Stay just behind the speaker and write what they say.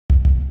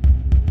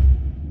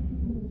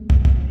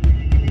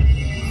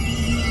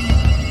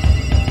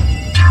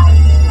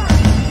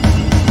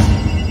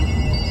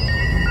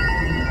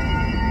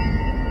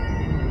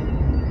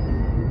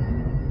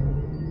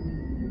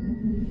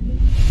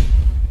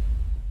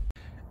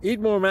Eat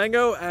more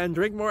mango and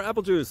drink more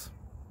apple juice.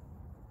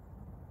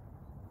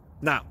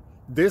 Now,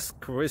 this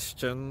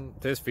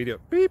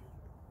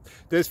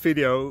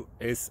video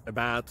is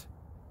about,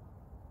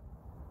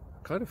 I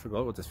kind of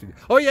forgot what this video.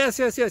 Oh yes.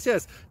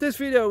 This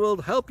video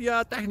will help you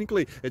out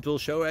technically. It will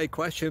show a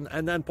question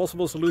and then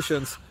possible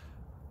solutions.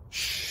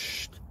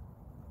 Shh.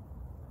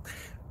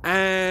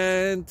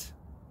 And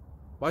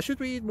why should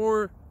we eat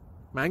more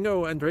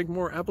mango and drink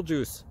more apple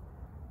juice?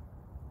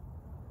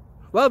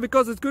 Well,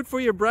 because it's good for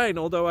your brain,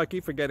 although I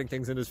keep forgetting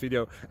things in this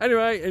video.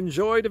 Anyway,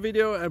 enjoy the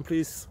video and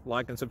please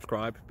like and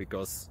subscribe,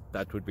 because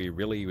that would be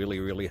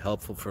really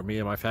helpful for me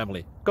and my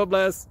family. God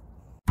bless!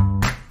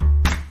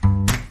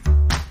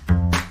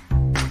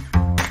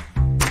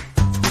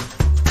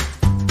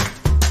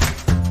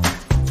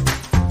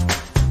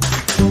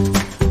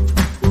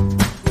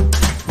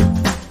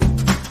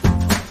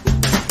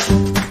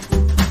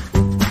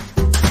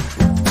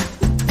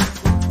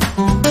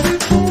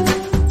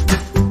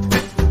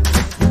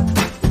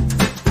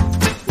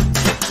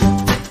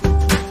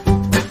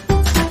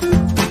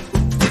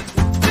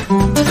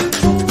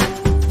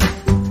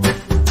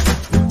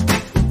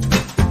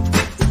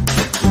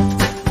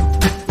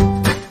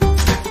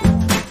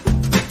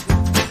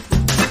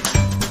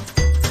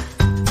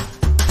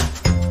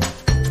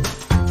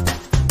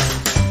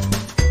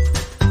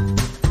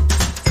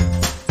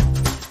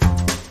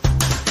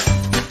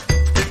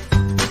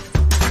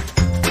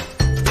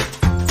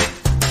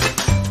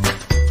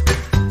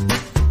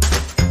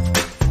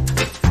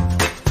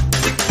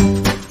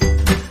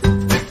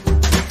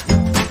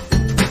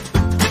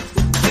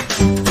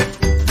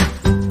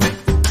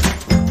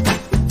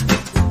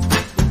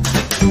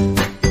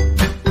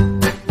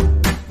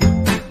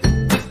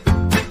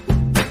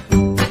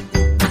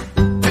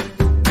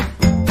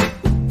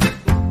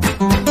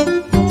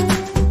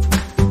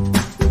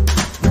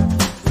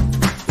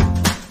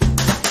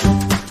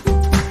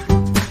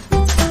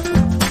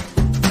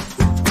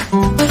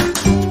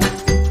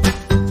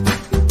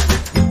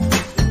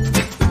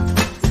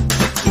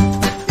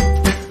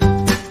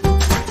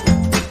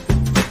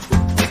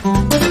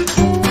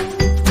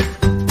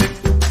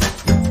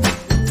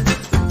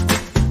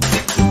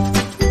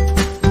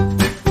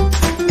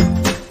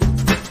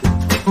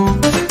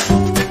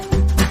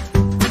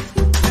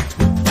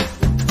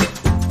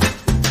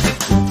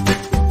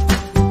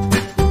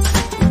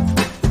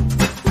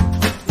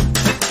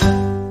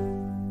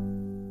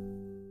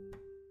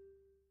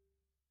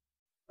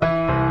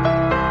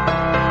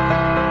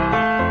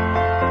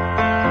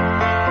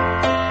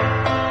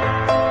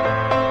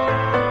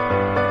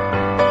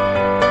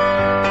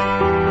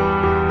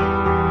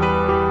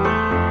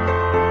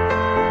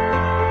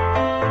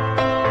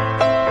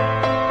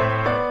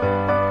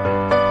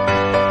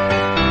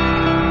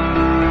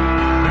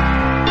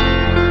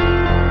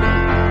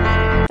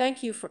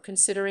 Thank you for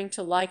considering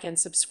to like and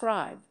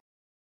subscribe.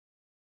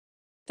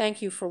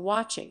 Thank you for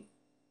watching.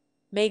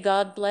 May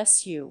God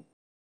bless you.